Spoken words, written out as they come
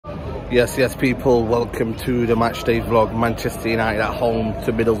Yes, people, welcome to the matchday vlog. Manchester United at home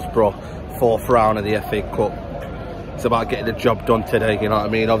to Middlesbrough, 4th round of the FA Cup. It's about getting the job done today, you know what I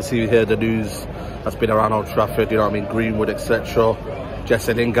mean? Obviously, you hear the news that's been around Old Trafford, you know what I mean? Greenwood, etc.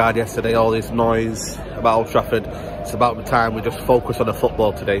 Jesse Lingard yesterday, all this noise about Old Trafford. It's about the time we just focus on the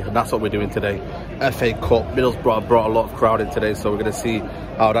football today, and that's what we're doing today. FA Cup, Middlesbrough brought a lot of crowd in today, so we're going to see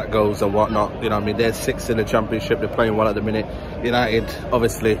how that goes and whatnot. You know what I mean? They're 6th in the Championship, they're playing well at the minute. United,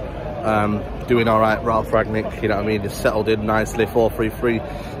 obviously, doing all right. Ralph Rangnick, you know what I mean, just settled in nicely,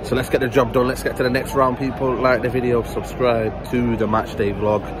 4-3-3. So let's get the job done. Let's get to the next round, people. Like the video, subscribe to the matchday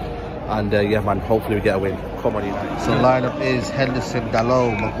vlog, and yeah, man, hopefully we get a win. Come on, United. So lineup is Henderson,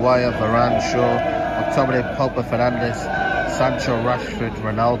 Dalot, Maguire, Varane, Shaw, McTominay, Pogba, Fernandes, Sancho, Rashford,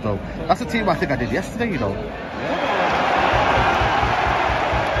 Ronaldo. That's a team I think I did yesterday, you know.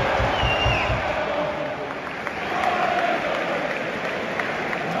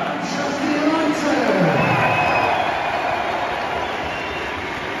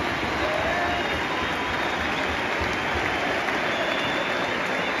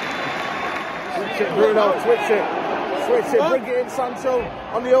 Bruno, switch it, bring it in, Sancho,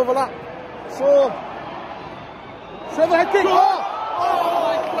 on the overlap. Shaw the head kick, oh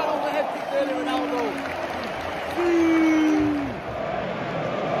my God, on the head kick there, Ronaldo.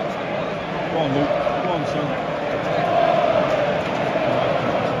 Go on, Luke, go on, son.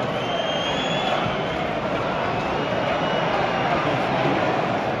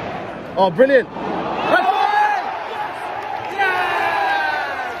 Oh, brilliant.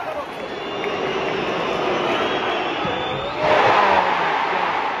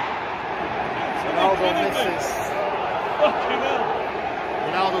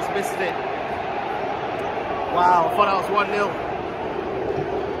 Ronaldo's missed it. Wow, I thought that was 1-0.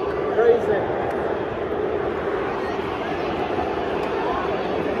 Crazy.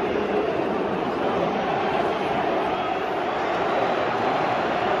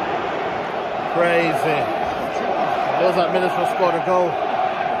 Feels like Middlesbrough scored a goal.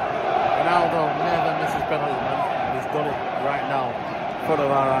 Ronaldo never misses penalties, man. And he's done it right now. In front of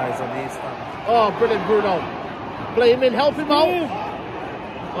our eyes on the stand. Oh, brilliant, Bruno. Play him in, help him out.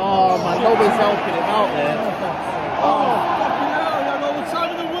 Oh man, nobody's helping him out there. Oh, fucking hell, you have all the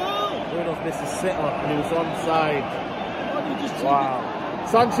time in the world. Bruno's missed a sitter and he was onside. Wow.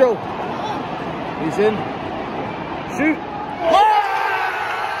 Sancho. He's in. Shoot. Oh!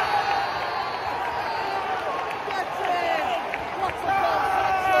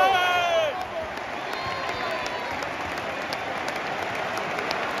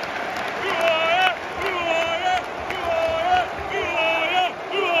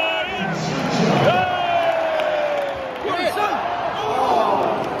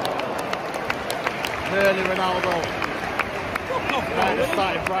 Early Ronaldo. Right, it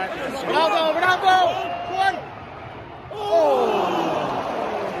started bright. Ronaldo! Go on! Oh!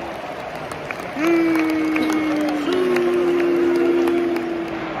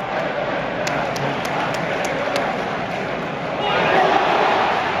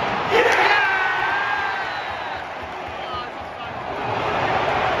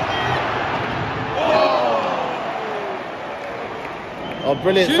 Oh,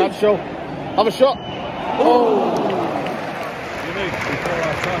 brilliant, Sancho. Have a shot. Oh!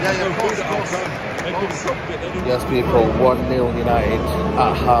 Yes, people, 1-0 United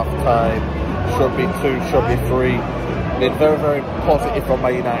at half-time. Should be 2, should be 3. Been very, very positive from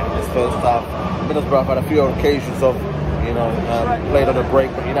Man United this first half. Middlesbrough have had a few occasions of, you know, played on a break,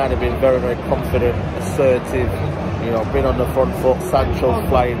 but United been very, very confident, assertive, you know, been on the front foot. Sancho's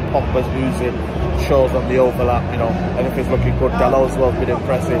flying, Pogba's oozing, Shaw's on the overlap, you know, everything's looking good. Dalot as well has been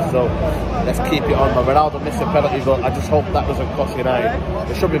impressive, so let's keep it on, man. Ronaldo missed a penalty, but I just hope that doesn't cost United.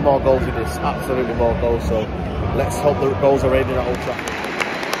 There should be more goals in this, absolutely more goals, so let's hope the goals are raining at Old Trafford.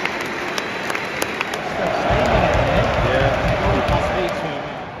 Yeah.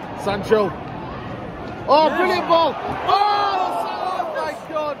 Sancho. Oh, brilliant ball! Oh my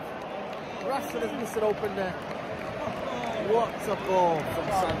God! Rashford has missed it open there. What a ball from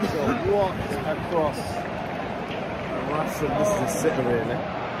Sancho, what a cross. And Rashford misses a sitter really.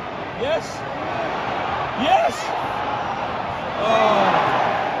 Yes! Yes!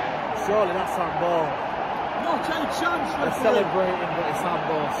 Oh! Surely that's handball. Not a chance. They're celebrating, but it's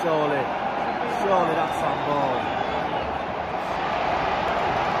handball, surely. Surely that's handball.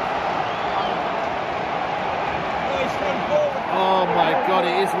 Oh my God,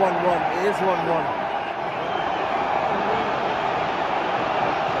 it is 1-1. It is 1-1.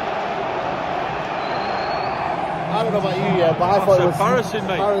 I don't know about you, yeah, but I thought it was embarrassing,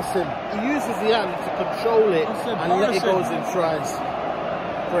 mate. Embarrassing. He uses the hand to control it and let it go in tries.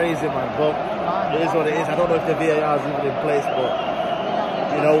 crazy, man. But it is what it is. I don't know if the VAR is even in place, but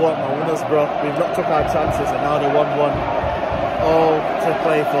you know what, man? Middlesbrough, we've not took our chances, and now they're 1-1. All to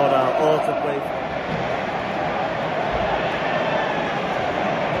play for now. All to play for.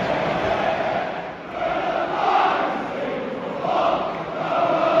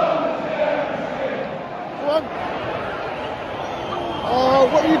 Oh,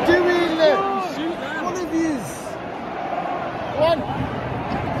 what are you doing? One of yous. One.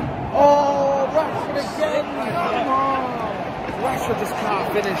 Oh, Rashford again. Rashford just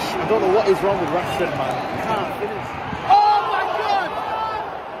can't finish. I don't know what is wrong with Rashford, man. He can't finish. Oh my God!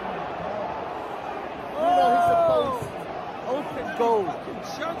 Bruno hits the post. Open goal.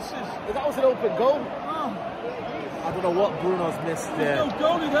 Chances. That was an open goal. Oh. I don't know what Bruno's missed there. No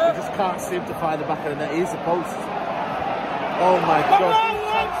goalie there. He just can't seem to find the back of the net. He's the post. Oh my God.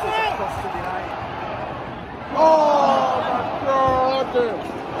 Chances across to the eye. Oh my God!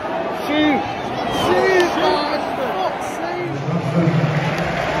 Shoot! Shoot, man! Fuck's sake!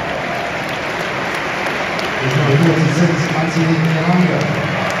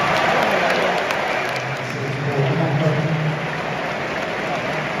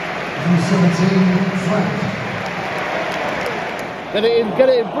 Get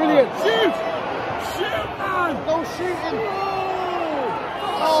it in, brilliant! Shoot! Shoot, man! No shooting!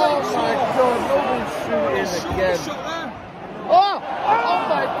 Oh my God, nobody's shooting again. Oh! Oh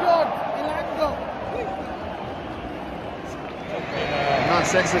my God! Ilango!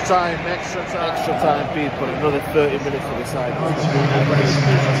 Nice extra time. Extra time, people. Another 30 minutes to decide.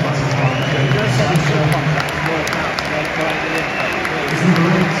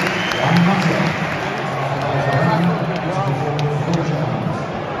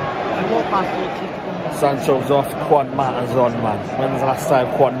 Sancho's off, Quan Mata's on, man. When was the last time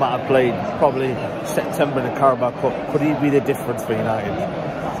Quan Mata played? Probably September in the Carabao Cup. Could he be the difference for United?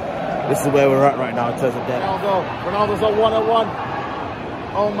 This is where we're at right now in terms of depth. Ronaldo's on 1-on-1.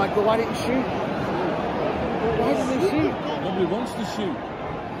 Oh my God, why didn't he shoot? Why didn't he shoot? Nobody wants to shoot.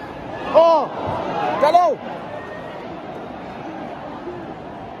 Oh! Gallo!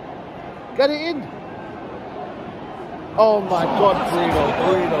 Get it in! Oh my God,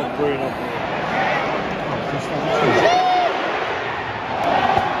 Bruno.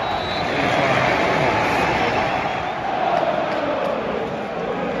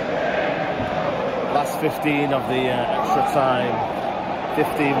 Last 15 of the extra time.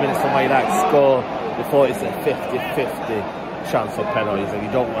 15 minutes for Man United to score before it's a 50-50 chance for penalties, and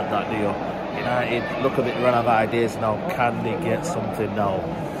you don't want that, do you? United, look a bit run out of ideas now. Can they get something now?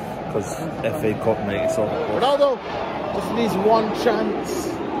 Because FA Cup, mate, it's all. Ronaldo just needs one chance.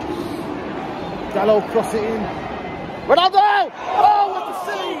 Gallo cross it in. Ronaldo! Oh, what a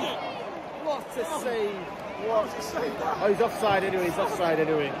save! What a save! What a save! Oh, he's offside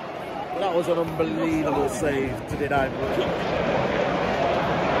anyway. But that was an unbelievable save to deny him.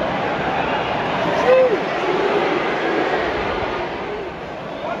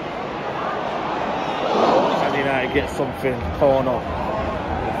 And United get something, corner.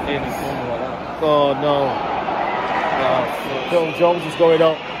 Oh no. Phil Jones is going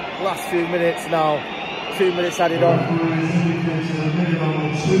up. Last few minutes now. 2 minutes added on. 2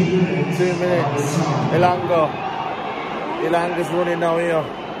 minutes. Ilanga's running now here.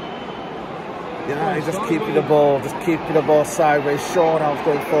 United just keeping the ball sideways. Shaw now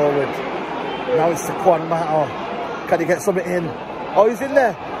going forward. Now it's to Quan Mata. Can he get something in? Oh, he's in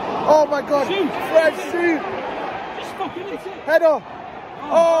there. Oh my God. Shoot. Fred, shoot. Just fucking hit it. Header.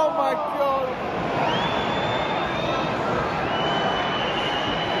 Oh my God.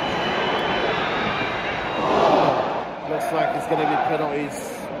 Looks like it's going to be penalties.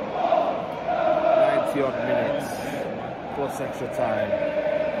 90 odd minutes plus extra time.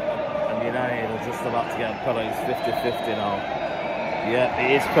 And United are just about to get penalties 50-50 now. Yeah,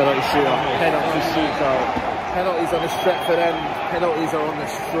 it is penalty shootout. Penalty shootout. Penalties on the Stretford end. Penalties are on the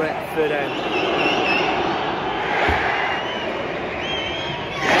Stretford end.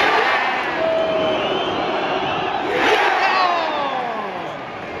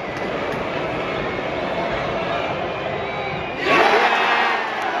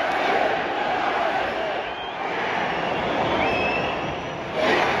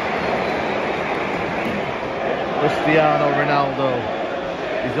 Cristiano Ronaldo.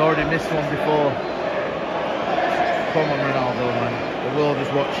 He's already missed one before. Come on, Ronaldo, man. The world is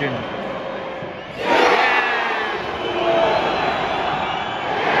watching.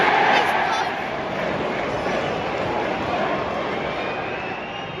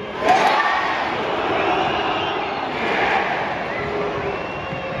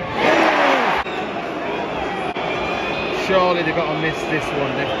 Surely Surely they've got to miss this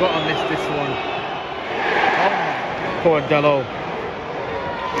one. They've got to miss this one. Oh, poor Dello.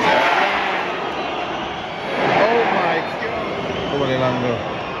 Oh my God. Come on, Ilando.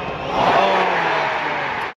 Oh